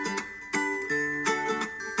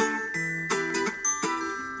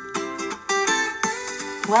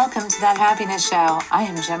Welcome to That Happiness Show. I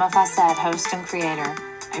am Gemma Fawcett, host and creator.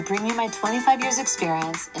 I bring you my 25 years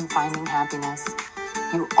experience in finding happiness.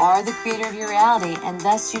 You are the creator of your reality, and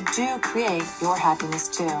thus you do create your happiness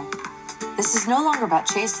too. This is no longer about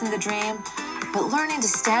chasing the dream, but learning to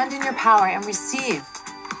stand in your power and receive.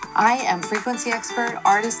 I am frequency expert,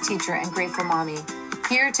 artist, teacher, and grateful mommy,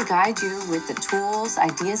 here to guide you with the tools,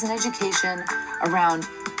 ideas, and education around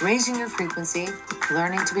raising your frequency,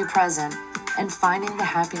 learning to be present, and finding the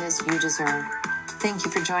happiness you deserve. Thank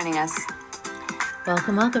you for joining us.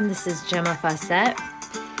 Welcome. This is Gemma Fawcett.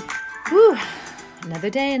 Whew. Another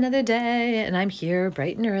day, and I'm here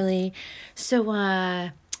bright and early. So,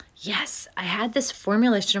 yes, I had this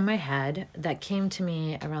formulation in my head that came to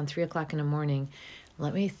me around 3 o'clock in the morning.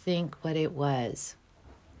 Let me think what it was.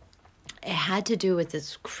 It had to do with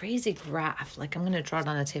this crazy graph. Like, I'm going to draw it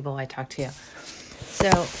on the table while I talk to you. So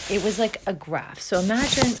it was like a graph. So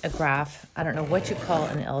imagine a graph. I don't know what you call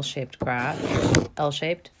an L-shaped graph.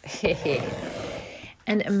 L-shaped?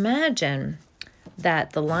 And imagine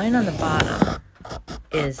that the line on the bottom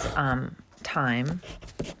is time.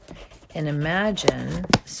 And imagine,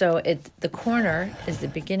 so the corner is the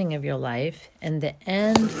beginning of your life, and the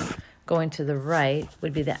end going to the right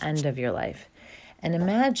would be the end of your life. And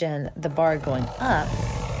imagine the bar going up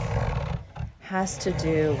has to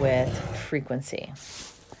do with frequency.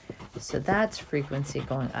 So that's frequency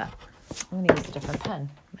going up. I'm going to use a different pen.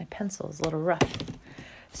 My pencil is a little rough.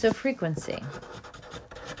 So frequency.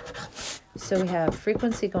 So we have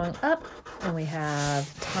frequency going up, and we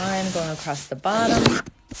have time going across the bottom.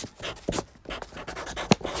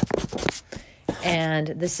 And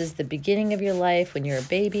this is the beginning of your life when you're a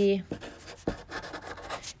baby.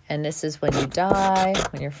 And this is when you die,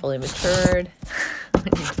 when you're fully matured,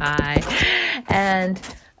 when you die. And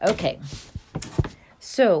okay,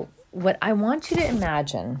 so what I want you to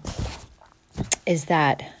imagine is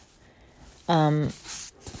that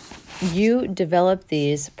you develop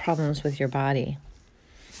these problems with your body.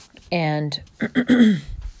 And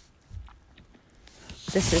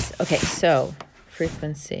this is, okay, so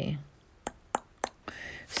frequency.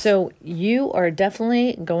 So you are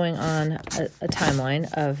definitely going on a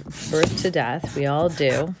timeline of birth to death. We all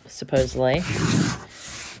do, supposedly.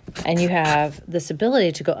 And you have this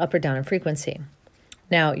ability to go up or down in frequency.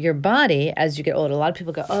 Now, your body, as you get older, a lot of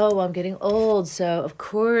people go, oh, I'm getting old, so of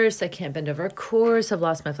course I can't bend over. Of course I've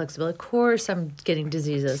lost my flexibility. Of course I'm getting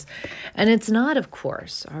diseases. And it's not of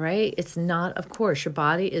course, all right? It's not of course. Your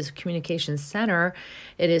body is a communication center.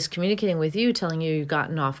 It is communicating with you, telling you you've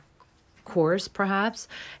gotten off course, perhaps.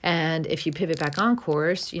 And if you pivot back on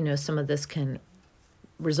course, some of this can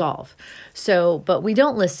resolve. So, but we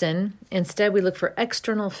don't listen. Instead, we look for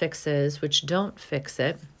external fixes, which don't fix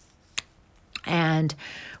it. And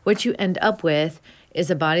what you end up with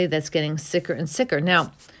is a body that's getting sicker and sicker.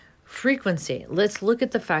 Now, frequency. Let's look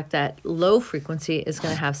at the fact that low frequency is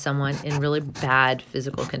going to have someone in really bad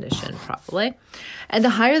physical condition, probably. And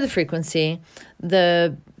the higher the frequency,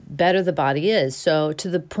 the better the body is. So to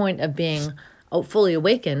the point of being fully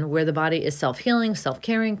awakened, where the body is self-healing,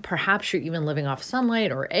 self-caring, perhaps you're even living off sunlight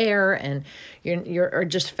or air, and you're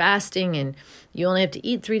just fasting, and you only have to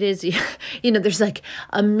eat 3 days a year. There's like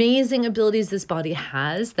amazing abilities this body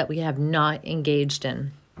has that we have not engaged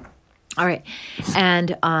in. All right.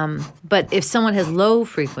 And, but if someone has low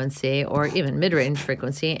frequency or even mid-range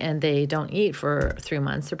frequency and they don't eat for 3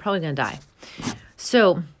 months, they're probably going to die.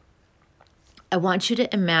 So I want you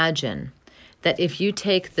to imagine that if you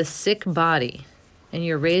take the sick body and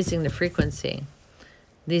you're raising the frequency,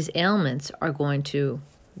 these ailments are going to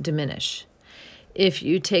diminish. If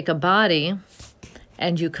you take a body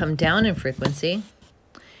and you come down in frequency,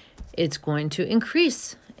 it's going to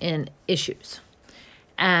increase in issues.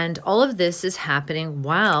 And all of this is happening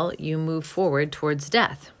while you move forward towards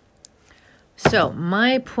death. So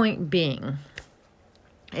my point being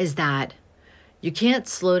is that you can't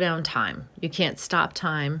slow down time. You can't stop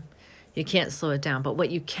time. You can't slow it down. But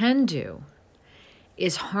what you can do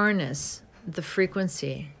is harness the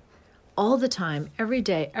frequency all the time, every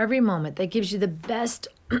day, every moment. That gives you the best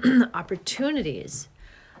opportunities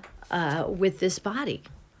with this body.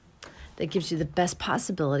 That gives you the best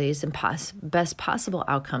possibilities and best possible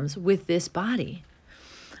outcomes with this body.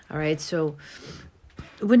 All right, so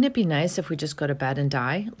wouldn't it be nice if we just go to bed and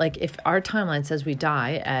die? Like if our timeline says we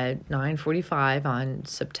die at 9:45 on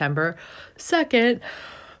September 2nd,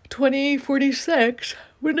 2046,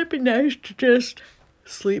 wouldn't it be nice to just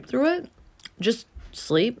sleep through it? Just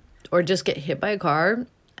sleep, or just get hit by a car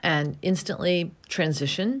and instantly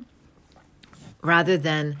transition, rather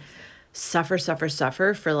than suffer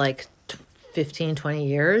for like 15, 20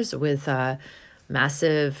 years with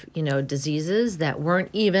massive, diseases that weren't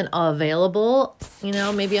even available,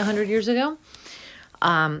 maybe 100 years ago.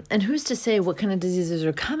 And who's to say what kind of diseases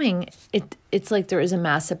are coming? It's like there is a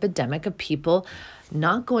mass epidemic of people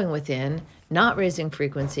not going within, not raising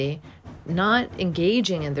frequency, not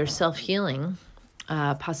engaging in their self-healing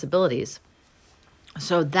possibilities.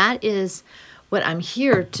 So that is what I'm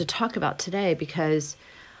here to talk about today, because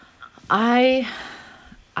I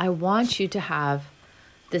want you to have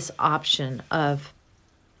this option of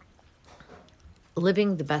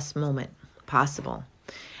living the best moment possible.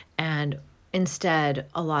 And instead,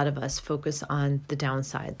 a lot of us focus on the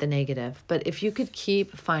downside, the negative. But if you could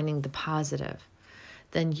keep finding the positive,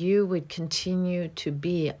 then you would continue to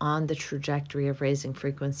be on the trajectory of raising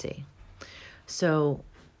frequency. So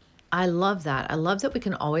I love that. I love that we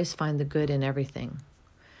can always find the good in everything.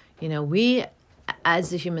 We, as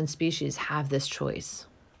the human species, have this choice.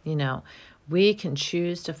 We can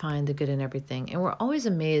choose to find the good in everything. And we're always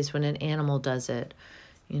amazed when an animal does it,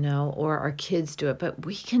 or our kids do it. But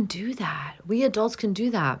we can do that. We adults can do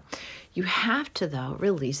that. You have to, though,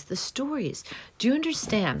 release the stories. Do you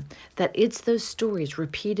understand that it's those stories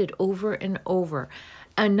repeated over and over?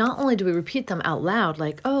 And not only do we repeat them out loud,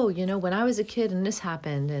 like, oh, when I was a kid and this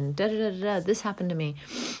happened and this happened to me.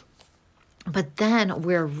 But then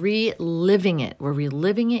we're reliving it. We're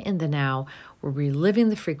reliving it in the now. We're reliving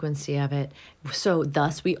the frequency of it. So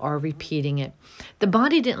thus we are repeating it. The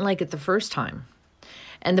body didn't like it the first time.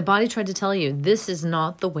 And the body tried to tell you, this is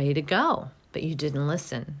not the way to go. But you didn't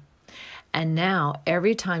listen. And now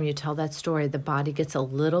every time you tell that story, the body gets a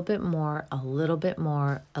little bit more, a little bit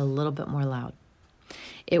more, a little bit more loud.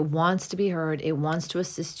 It wants to be heard. It wants to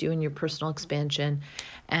assist you in your personal expansion.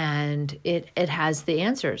 And it has the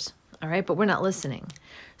answers. All right, but we're not listening.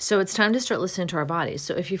 So it's time to start listening to our bodies.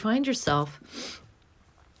 So if you find yourself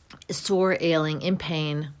sore, ailing, in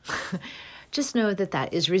pain, just know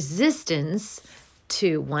that is resistance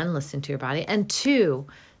to, one, listen to your body, and two,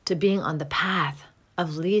 to being on the path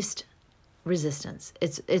of least resistance.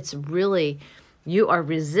 It's really, you are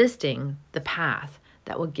resisting the path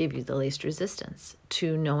that will give you the least resistance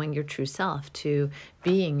to knowing your true self, to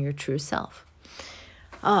being your true self.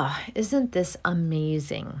 Oh, isn't this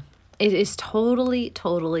amazing? It is totally,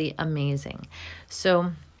 totally amazing.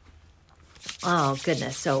 So, oh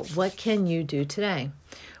goodness. So what can you do today?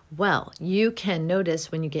 Well, you can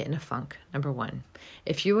notice when you get in a funk, number one.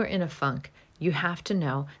 If you are in a funk, you have to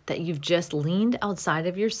know that you've just leaned outside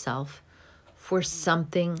of yourself for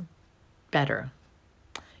something better.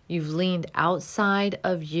 You've leaned outside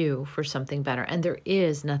of you for something better. And there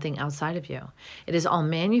is nothing outside of you. It is all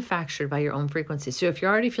manufactured by your own frequency. So if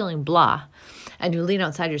you're already feeling blah and you lean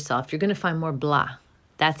outside yourself, you're going to find more blah.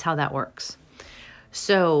 That's how that works.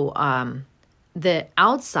 So the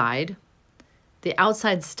outside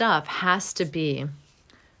stuff has to be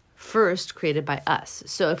first created by us.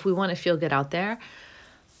 So if we want to feel good out there,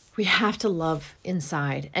 we have to love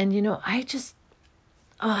inside. And,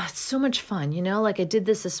 it's so much fun, like I did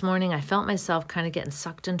this morning. I felt myself kind of getting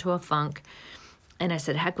sucked into a funk, and I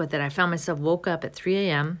said, heck with it. I found myself woke up at 3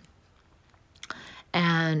 a.m.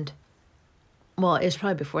 And, well, it was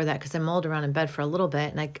probably before that because I mulled around in bed for a little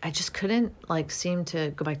bit, and I just couldn't seem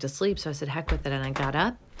to go back to sleep. So I said, heck with it. And I got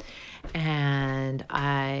up and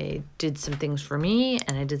I did some things for me,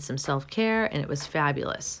 and I did some self-care, and it was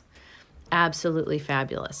fabulous. Absolutely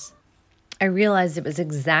fabulous. I realized it was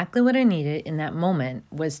exactly what I needed in that moment,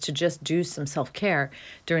 was to just do some self-care.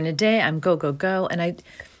 During the day, I'm go, go, go. And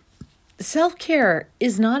self-care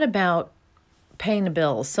is not about paying the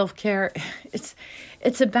bills. Self-care,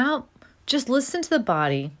 it's about just listen to the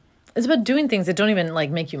body. It's about doing things that don't even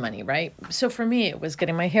make you money, right? So for me, it was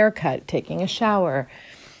getting my hair cut, taking a shower,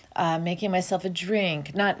 making myself a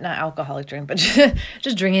drink, not alcoholic drink, but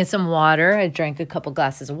just drinking some water. I drank a couple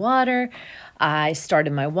glasses of water. I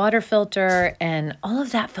started my water filter, and all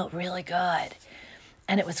of that felt really good.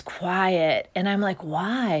 And it was quiet. And I'm like,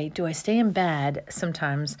 why do I stay in bed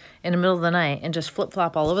sometimes in the middle of the night and just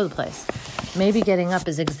flip-flop all over the place? Maybe getting up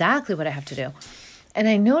is exactly what I have to do. And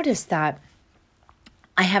I noticed that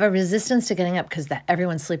I have a resistance to getting up because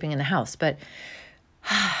everyone's sleeping in the house. But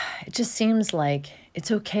it just seems like it's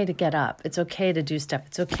okay to get up. It's okay to do stuff.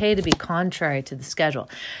 It's okay to be contrary to the schedule.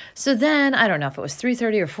 So then, I don't know if it was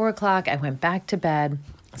 3:30 or 4 o'clock, I went back to bed,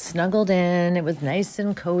 snuggled in. It was nice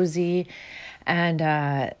and cozy,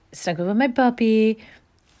 and snuggled with my puppy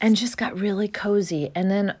and just got really cozy. And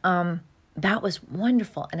then that was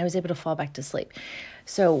wonderful, and I was able to fall back to sleep.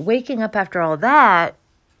 So waking up after all that,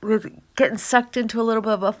 with getting sucked into a little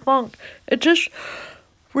bit of a funk, it just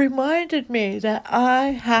reminded me that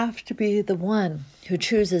I have to be the one who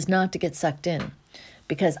chooses not to get sucked in.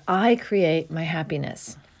 because I create my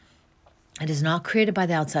happiness. It is not created by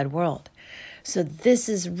the outside world. So this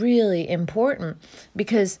is really important,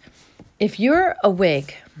 because if you're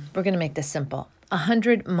awake, we're going to make this simple,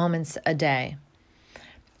 100 moments a day,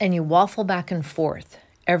 and you waffle back and forth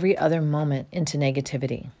every other moment into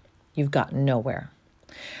negativity, you've gotten nowhere.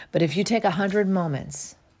 But if you take 100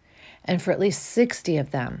 moments, and for at least 60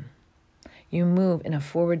 of them, you move in a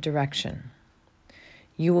forward direction,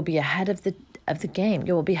 you will be ahead of the game.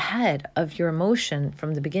 You will be ahead of your emotion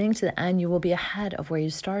from the beginning to the end. You will be ahead of where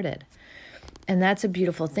you started. And that's a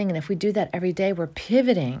beautiful thing. And if we do that every day, we're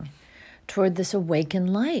pivoting toward this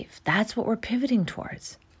awakened life. That's what we're pivoting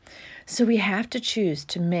towards. So we have to choose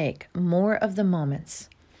to make more of the moments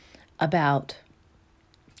about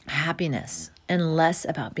happiness and less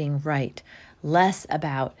about being right, less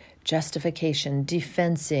about justification,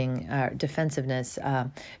 defensiveness,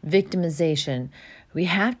 victimization. We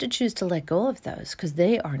have to choose to let go of those, because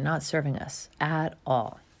they are not serving us at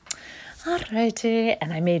all. All righty.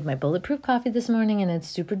 And I made my bulletproof coffee this morning, and it's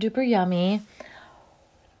super duper yummy.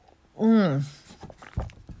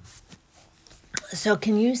 So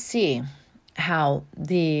can you see how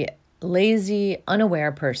the lazy,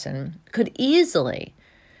 unaware person could easily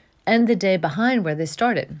end the day behind where they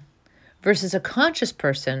started, versus a conscious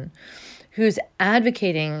person who's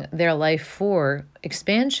advocating their life for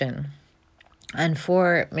expansion and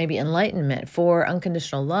for maybe enlightenment, for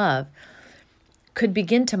unconditional love, could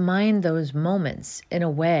begin to mind those moments in a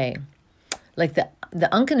way like the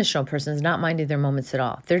unconditional person is not minding their moments at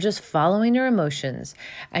all. They're just following their emotions.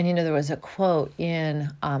 And, there was a quote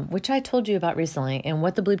in, which I told you about recently, in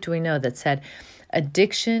What the Bleep Do We Know, that said,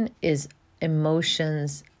 addiction is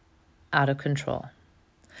emotions out of control.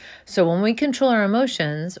 So when we control our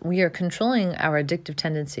emotions, we are controlling our addictive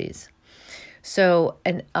tendencies. So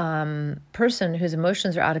a person whose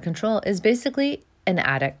emotions are out of control is basically an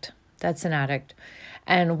addict. That's an addict.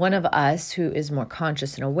 And one of us who is more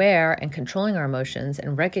conscious and aware and controlling our emotions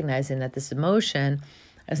and recognizing that this emotion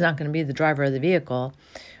is not going to be the driver of the vehicle,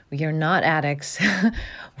 we are not addicts.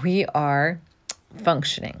 We are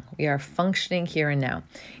functioning. We are functioning here and now.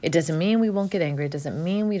 It doesn't mean we won't get angry. It doesn't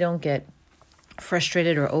mean we don't get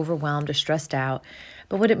frustrated or overwhelmed or stressed out.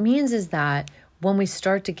 But what it means is that when we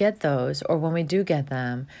start to get those, or when we do get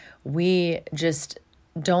them, we just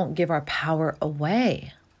don't give our power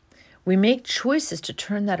away. We make choices to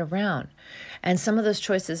turn that around. And some of those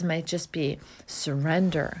choices might just be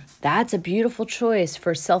surrender. That's a beautiful choice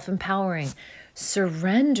for self-empowering.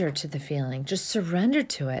 Surrender to the feeling. Just surrender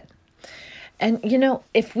to it. And,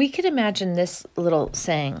 if we could imagine this little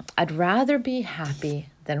saying, I'd rather be happy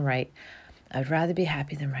than right. I'd rather be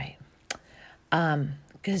happy than right.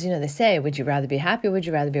 Because, they say, would you rather be happy or would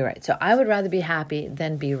you rather be right? So I would rather be happy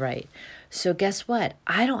than be right. So guess what?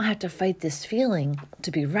 I don't have to fight this feeling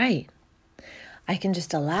to be right. I can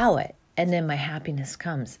just allow it, and then my happiness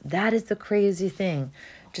comes. That is the crazy thing.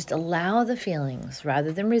 Just allow the feelings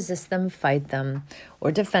rather than resist them, fight them,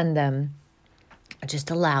 or defend them. Just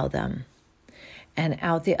allow them. And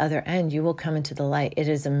out the other end, you will come into the light. It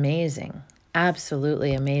is amazing.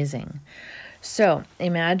 Absolutely amazing. So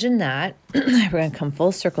imagine that. We're going to come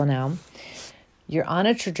full circle now. You're on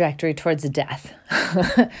a trajectory towards death.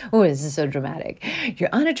 Oh, this is so dramatic. You're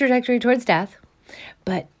on a trajectory towards death.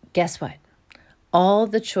 But guess what? All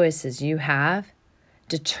the choices you have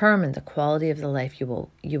determine the quality of the life you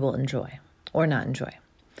will enjoy or not enjoy.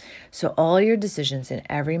 So all your decisions in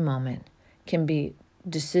every moment can be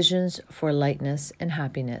decisions for lightness and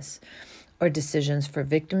happiness, or decisions for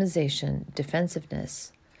victimization,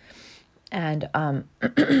 defensiveness, and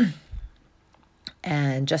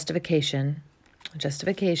and justification,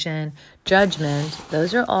 judgment.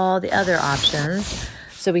 Those are all the other options.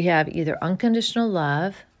 So we have either unconditional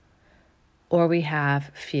love or we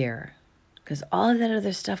have fear, because all of that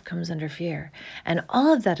other stuff comes under fear. And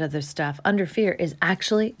all of that other stuff under fear is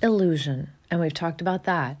actually illusion. And we've talked about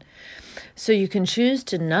that. So you can choose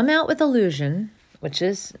to numb out with illusion, which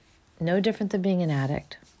is no different than being an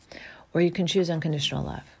addict, or you can choose unconditional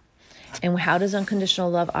love. And how does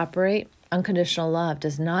unconditional love operate? Unconditional love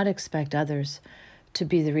does not expect others to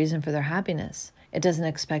be the reason for their happiness. It doesn't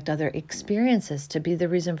expect other experiences to be the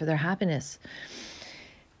reason for their happiness.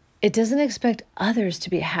 It doesn't expect others to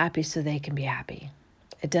be happy so they can be happy.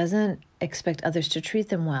 It doesn't expect others to treat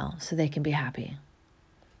them well so they can be happy.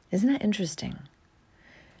 Isn't that interesting?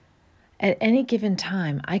 At any given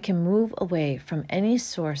time, I can move away from any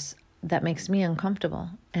source that makes me uncomfortable,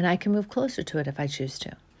 and I can move closer to it if I choose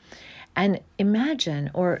to. And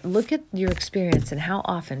imagine or look at your experience and how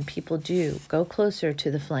often people do go closer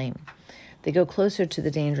to the flame. They go closer to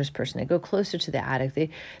the dangerous person. They go closer to the addict.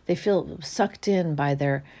 They feel sucked in by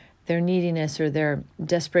their neediness or their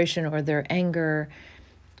desperation or their anger.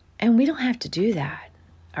 And we don't have to do that.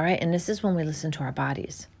 All right. And this is when we listen to our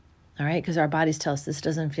bodies. All right. Because our bodies tell us this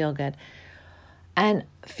doesn't feel good. And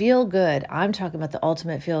feel good, I'm talking about the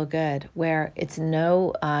ultimate feel good, where it's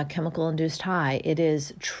no chemical-induced high. It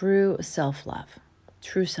is true self-love,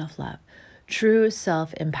 true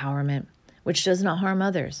self-empowerment, which does not harm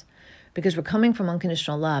others, because we're coming from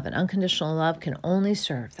unconditional love, and unconditional love can only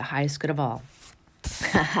serve the highest good of all.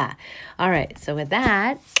 All right, so with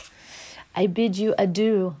that, I bid you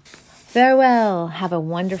adieu. Farewell. Have a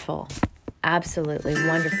wonderful, absolutely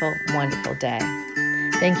wonderful, wonderful day.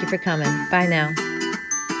 Thank you for coming. Bye now.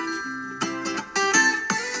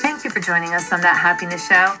 Thank you for joining us on That Happiness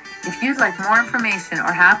Show. If you'd like more information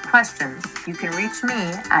or have questions, you can reach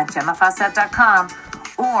me at GemmaFawcett.com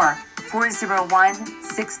or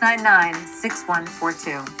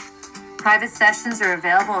 401-699-6142. Private sessions are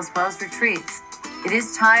available as well as retreats. It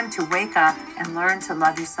is time to wake up and learn to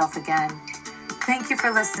love yourself again. Thank you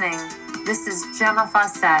for listening. This is Gemma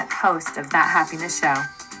Fawcett, host of That Happiness Show.